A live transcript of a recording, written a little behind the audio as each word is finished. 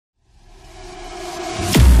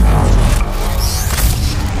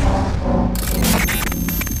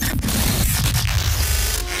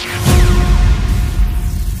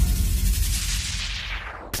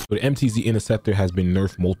So the MTZ Interceptor has been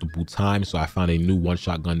nerfed multiple times, so I found a new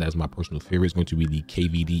one-shot gun that is my personal favorite. It's going to be the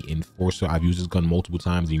KVD Enforcer. I've used this gun multiple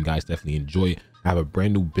times and you guys definitely enjoy it. I have a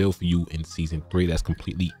brand new build for you in season 3 that's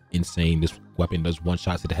completely insane. This weapon does 1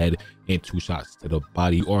 shot to the head and 2 shots to the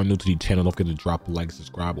body. Or new to the channel, don't forget to drop a like and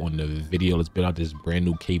subscribe on the video. Let's build out this brand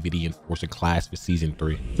new KVD Enforcer class for season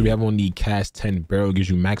 3. So we have on the cast 10 barrel, gives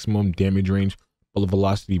you maximum damage range, bullet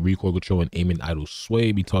velocity, recoil control, and aim and idle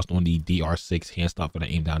sway. Be tossed on the DR6 hand stop for the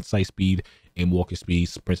aim down sight speed, aim walking speed,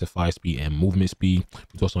 sprint to 5 speed, and movement speed.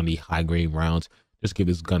 Be tossed on the high grade rounds. Just give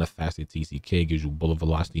this gun a faster TCK, gives you bullet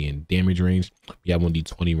velocity and damage range. We have on the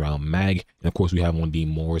 20 round mag, and of course we have on the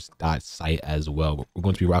Morse dot sight as well. We're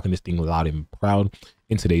going to be rocking this thing loud and proud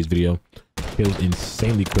in today's video. Kills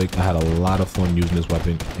insanely quick. I had a lot of fun using this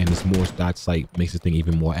weapon, and this Morse dot sight makes this thing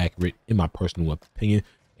even more accurate in my personal opinion.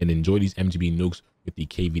 And enjoy these MGB nukes with the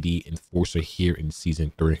KVD Enforcer here in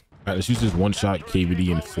season 3. All right, let's use this one-shot KVD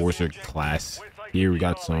Enforcer class. Here we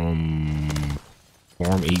got some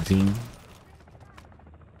Farm 18.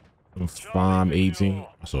 Some Farm 18.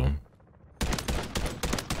 I saw him. I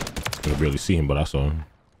could barely see him, but I saw him.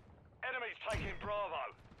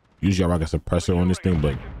 Usually I rock a suppressor on this thing,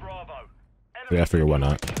 but I figure why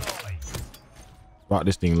not. Rock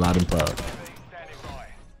this thing loud and proud.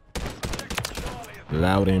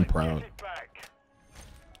 Loud and proud.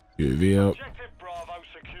 UAV up.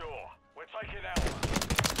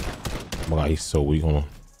 Oh my God, he's so weak. Hold on.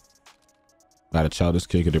 Gotta chow this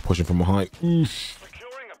kid because they're pushing from behind. Oof.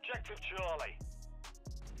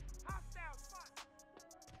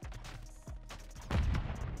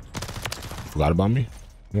 Forgot about me?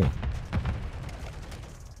 Yeah.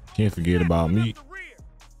 Can't forget about me.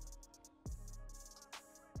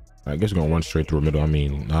 I guess we're gonna run straight through the middle. I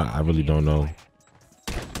mean, I really don't know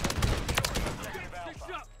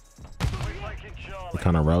what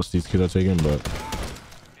kind of routes these kids are taking, but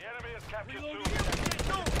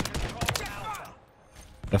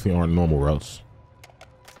definitely aren't normal routes.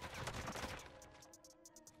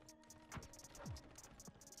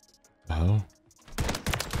 The hell?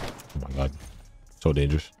 Oh my God, so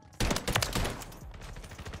dangerous.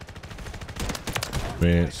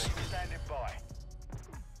 Advance.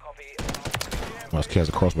 Oh, this kid has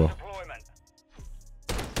a crossbow.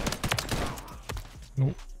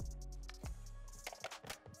 Nope.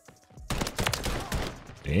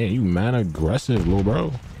 Damn, you mad aggressive, little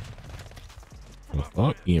bro. What the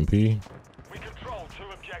fuck? EMP. We control 2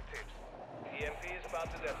 objectives. The EMP is about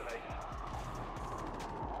to detonate.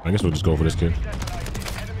 I guess we'll just go for this kid.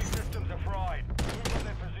 Enemy systems are fried. Move on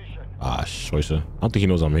their position. Ah, choicer. I don't think he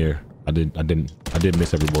knows I'm here. I did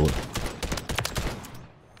miss every bullet.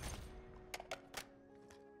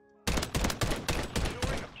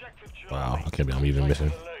 Wow, I can't believe I'm even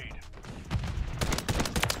missing.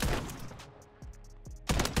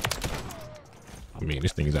 I mean,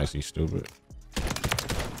 this thing is actually stupid.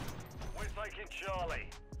 We're taking Charlie.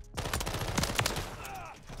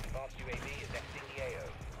 Advanced UAV is exiting the AO.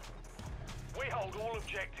 We hold all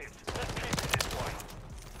objectives. Let's keep it this way.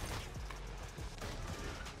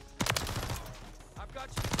 I've got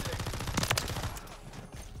you.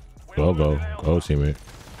 Go, teammate.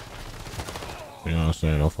 You know what I'm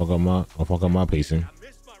saying? Don't fuck up my pacing.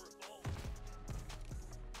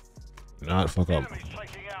 Not fuck up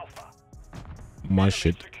my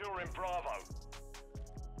shit.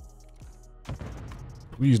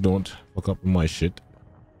 Please don't fuck up my shit.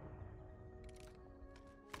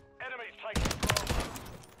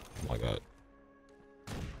 Oh my God.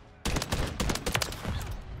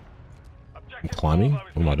 I'm climbing?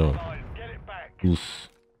 What am I doing? Oof.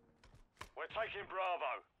 We're taking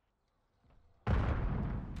Bravo.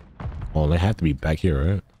 Oh, they have to be back here,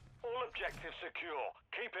 right? All objectives secure.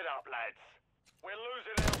 Keep it up, lads. We're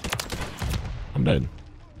losing Alpha. I'm dead.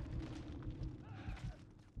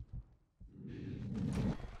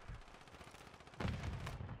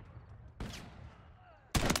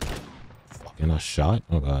 Fucking a shot?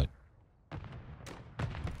 Oh God.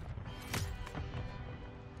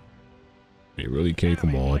 Hey, really, kid?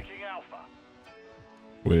 Come on.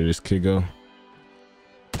 Where did this kid go?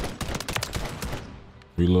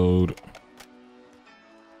 Reload.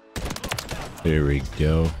 There we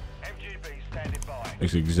go.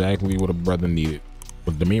 That's exactly what a brother needed.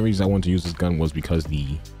 But the main reason I wanted to use this gun was because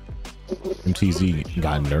the MTZ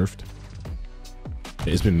got nerfed.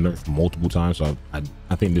 It's been nerfed multiple times, so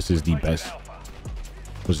I think this is the best.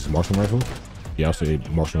 Was this marksman rifle? Yeah, I'll say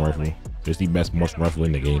marksman rifle. It's the best marksman rifle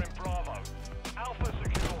in the game.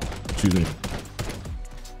 Excuse me.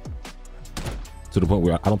 To the point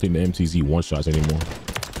where I don't think the MTZ one shots anymore.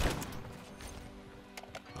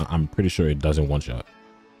 I'm pretty sure it doesn't one shot.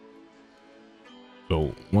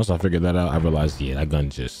 So once I figured that out, I realized, yeah, that gun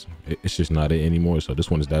it's just not it anymore. So this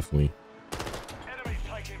one is definitely,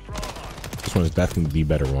 the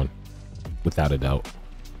better one, without a doubt.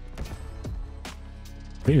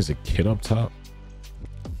 I think there's a kid up top.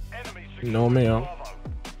 No, ma'am.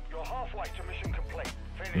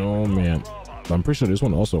 No, ma'am. But I'm pretty sure this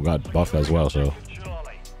one also got buffed as well. So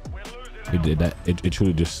it did that. It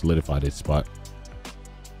truly just solidified its spot.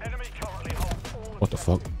 What the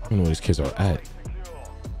fuck? I don't know where these kids are at.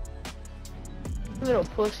 Little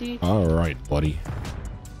pussy. All right, buddy.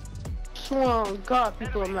 Swear on God,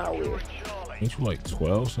 people are not weird. Ain't you like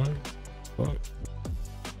 12, son? Fuck.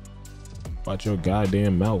 Watch your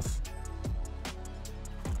goddamn mouth.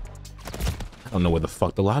 I don't know where the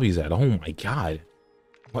fuck the lobby's at. Oh my god.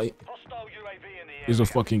 Like, there's a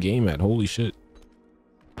fucking game at. Holy shit.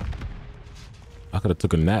 I could have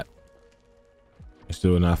took a nap. I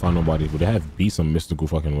still not found nobody. Would they have beat some mystical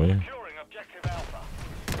fucking way?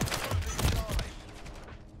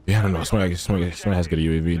 Yeah, I don't know. Somebody has to get a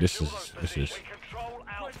UAV.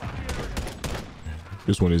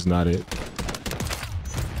 This one is not it.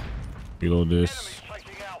 Reload this.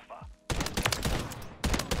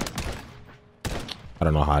 I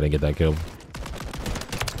don't know how I didn't get that kill.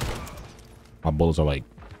 My bullets are like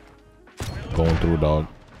going through, dog.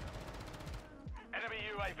 Enemy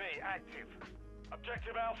UAV active.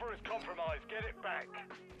 Objective Alpha is compromised. Get it back.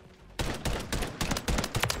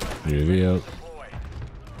 UAV out.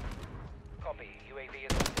 Copy. UAV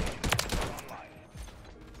is online.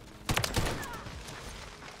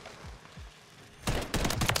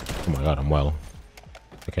 Oh my god, I'm well.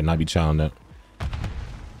 I cannot be challenged that.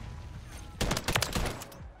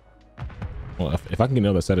 Well, if I can get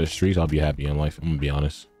another set of streets, I'll be happy in life. I'm gonna be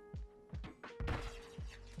honest.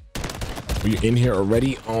 Are you in here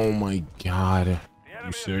already? Oh my god. Are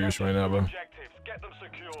you serious right now, bro?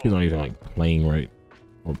 He's not even like playing right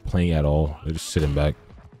or playing at all. They're just sitting back.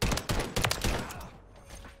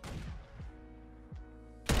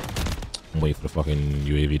 I'm waiting for the fucking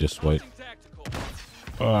UAV to swipe.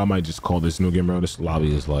 I might just call this new game, bro. This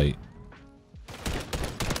lobby is like,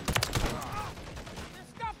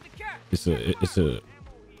 it's a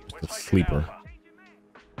sleeper.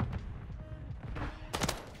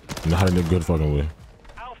 Not in a good fucking way.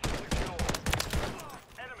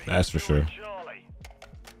 That's for sure.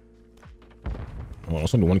 Oh,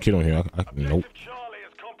 there's only one kid on here. Nope.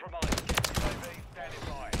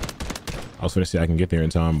 I was gonna say I can get there in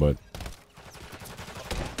time, but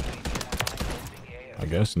I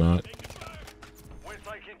guess not. We're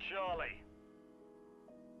taking Charlie.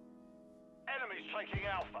 Enemies taking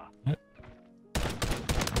Alpha.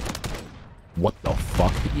 What the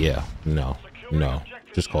fuck? Yeah. No.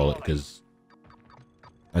 Just call it, because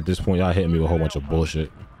at this point y'all hitting me with a whole bunch of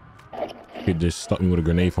bullshit. You could just stuck me with a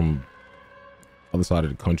grenade from the other side of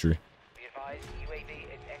the country.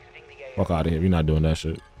 Fuck out of here. We're not doing that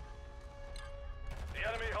shit.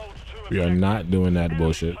 We are not doing that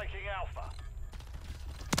bullshit.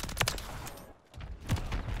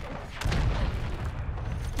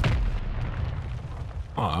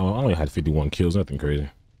 Oh, I only had 51 kills. Nothing crazy.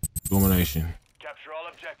 Domination. Capture all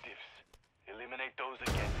objectives. Eliminate those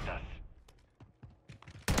against us.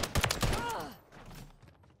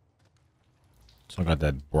 So I got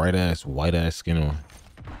that bright ass, white ass skin on.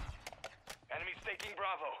 Enemies taking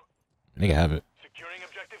Bravo. Nigga have it. Securing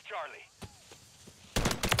objective Charlie.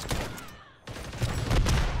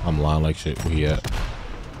 I'm lying like shit. Where he at?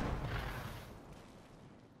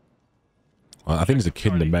 I think there's a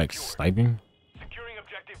kid in the back sniping. Securing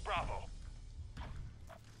objective Bravo.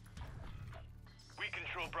 We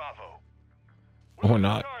control Bravo. Or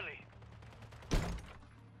not.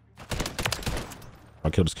 I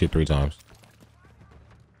killed this kid 3 times.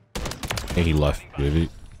 And he left, baby.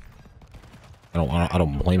 I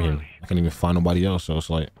don't blame him. I can't even find nobody else, so it's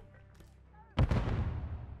like,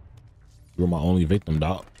 you're my only victim,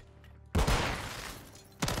 dog.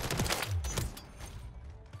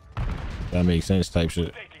 That makes sense, type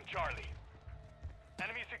shit. Taking Charlie.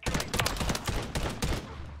 Enemy securing Bravo.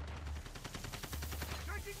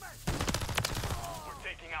 We're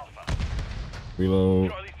taking Alpha. Reload.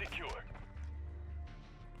 Charlie secured.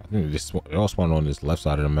 I think they're all spawning on this left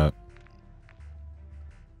side of the map.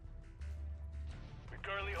 We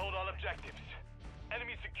currently hold all objectives.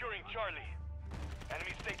 Enemy securing Charlie.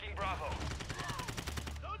 Enemies taking Bravo.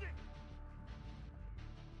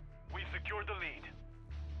 We've secured the lead.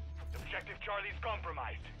 Objective Charlie's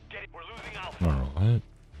compromised. Get it. We're losing Alpha. Alright.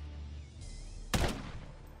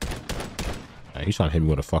 Hey, he's trying to hit me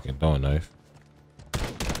with a fucking throwing knife.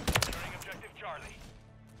 Securing objective Charlie.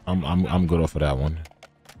 I'm good off of that one.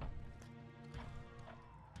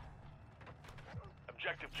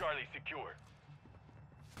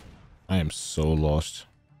 I am so lost.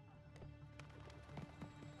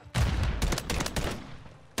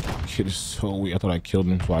 Kid is so weak. I thought I killed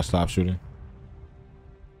him, so I stopped shooting.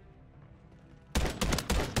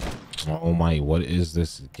 Oh my, what is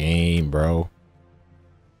this game, bro?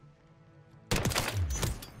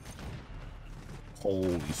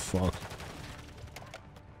 Holy fuck.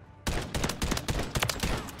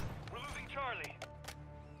 We're losing Charlie.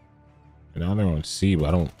 And now they're on C, but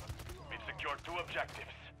I don't We've secured 2 objectives.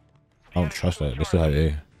 trust that. They still have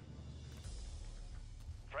A.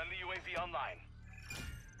 Friendly UAV online.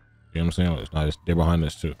 You know what I'm saying? It's not, they're behind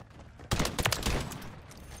us too.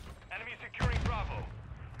 Enemy securing Bravo.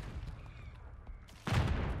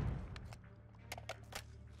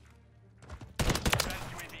 Advanced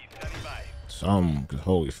UAV standing by.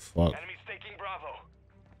 Holy fuck. Enemies taking Bravo.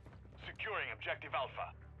 Securing objective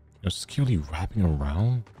Alpha. Yo, security wrapping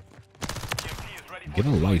around? EMP is ready for Get a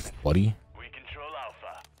life, buddy. We control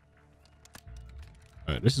Alpha.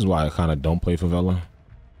 Alright, this is why I kind of don't play favela.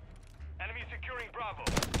 Enemy securing Bravo.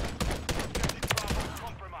 Objective Bravo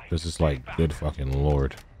compromised. This is like, good fucking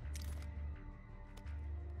lord.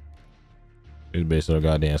 This bitch so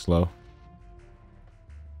goddamn slow.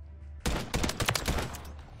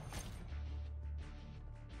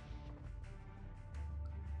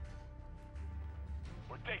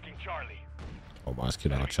 We're taking Charlie. Oh my, this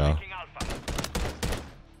kid out, Enemy child. taking Alpha.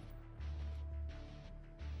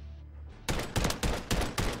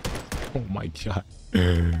 Oh my god.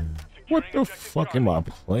 What the fuck am I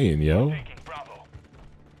playing, yo? Taking Bravo.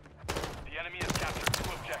 The enemy has captured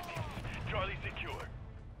 2 objectives. Charlie secure.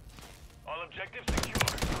 All objectives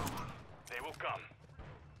secure. They will come.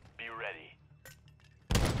 Be ready.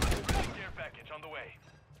 Care package on the way.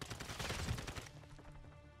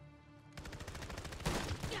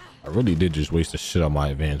 I really did just waste the shit on my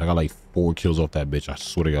advance. I got like 4 kills off that bitch. I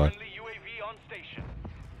swear to God. Friendly UAV on station.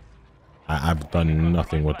 I've done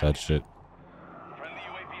nothing with that shit. Friendly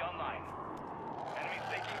UAV online. Enemies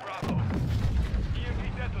taking Bravo. EMP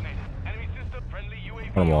detonated. Enemy system. Friendly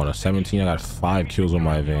UAV. I'm on a 17. I got 5 kills on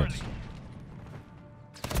my advance.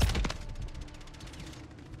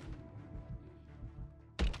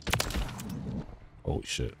 Holy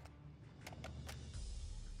shit.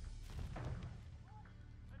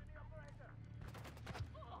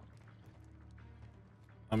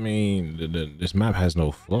 I mean, this map has no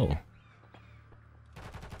flow.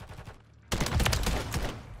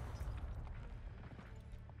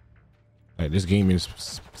 Like, this game is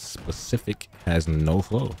specific, has no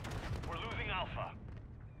flow. We're losing Alpha.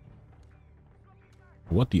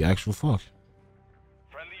 What the actual fuck?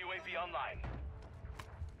 Friendly UAV online.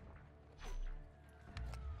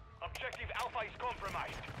 Objective Alpha is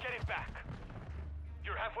compromised. Get it back.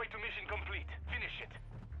 You're halfway to mission complete. Finish it.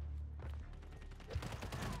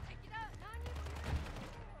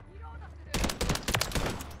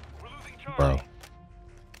 We're losing Charlie. Bro.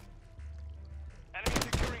 Enemy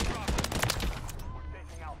securing Bravo. We're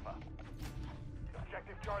taking Alpha.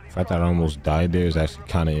 Objective Charlie. The fact that I almost died there is actually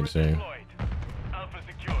kind of insane. Deployed. Alpha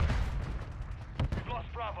secure. We've lost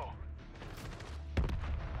Bravo.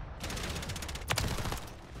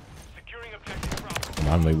 Securing objective Bravo. I'm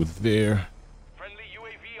on my way with there. Friendly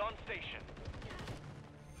UAV on station.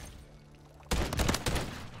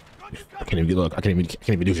 I can't even look. I can't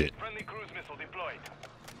even do shit. Friendly cruise missile deployed.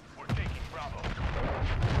 We're taking Bravo.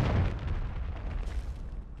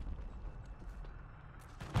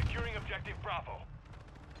 Securing objective Bravo.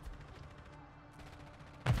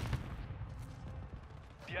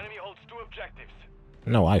 The enemy holds 2 objectives.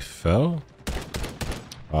 No, I fell.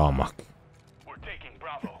 Oh my! We're taking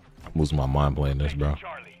Bravo. I'm losing my mind playing this, bro. Taking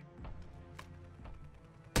Charlie.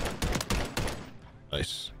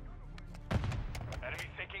 Nice. Enemy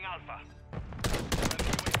taking Alpha. Friendly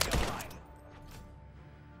UAV online.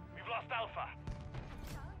 We've lost Alpha.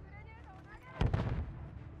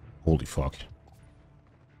 Holy fuck.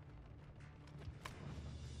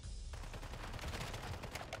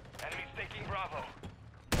 Enemies taking Bravo.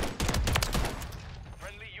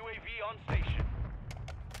 Friendly UAV on station.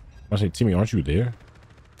 I say, Timmy, aren't you there?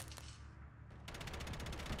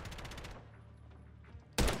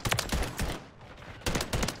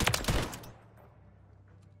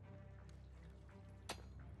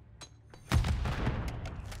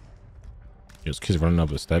 There's kids running up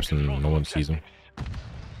the steps and no one sees them.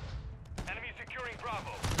 Enemy securing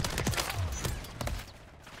Bravo.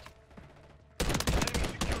 Enemy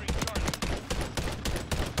securing Charlie.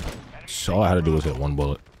 So all I had to do was hit 1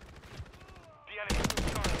 bullet. The enemy took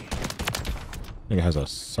Charlie. I think it has a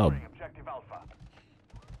sub. Securing objective Alpha.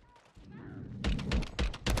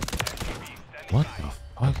 MGB standing What by. the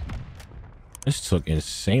fuck? This took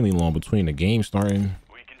insanely long between the game starting.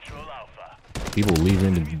 We control Alpha. people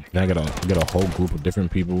leaving, and I get a whole group of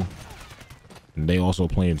different people, and they also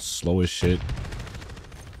playing slow as shit.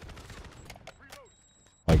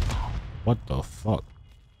 Like, what the fuck?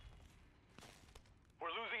 We're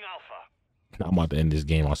losing Alpha. I'm about to end this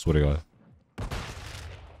game, I swear to God.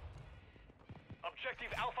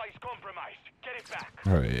 Objective Alpha is compromised. Get it back.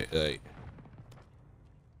 Alright,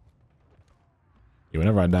 yeah,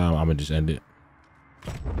 whenever I die, I'm gonna just end it.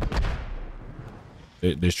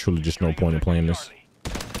 There's truly just no point in playing this.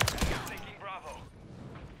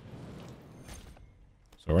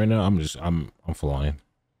 So right now, I'm flying.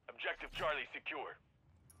 Objective Charlie secure.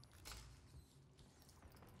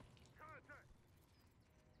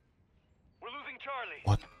 We're losing Charlie.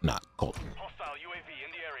 What? Nah, go. Hostile UAV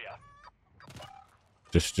in the area.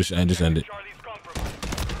 Just end it. Charlie's compromised.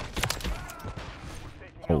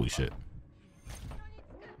 Holy shit.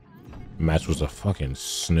 Match was a fucking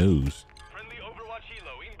snooze. Friendly Overwatch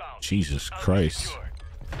helo inbound. Jesus Christ.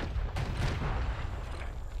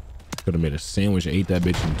 Could have made a sandwich, ate that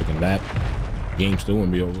bitch, and took a nap. Game still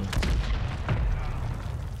wouldn't be over.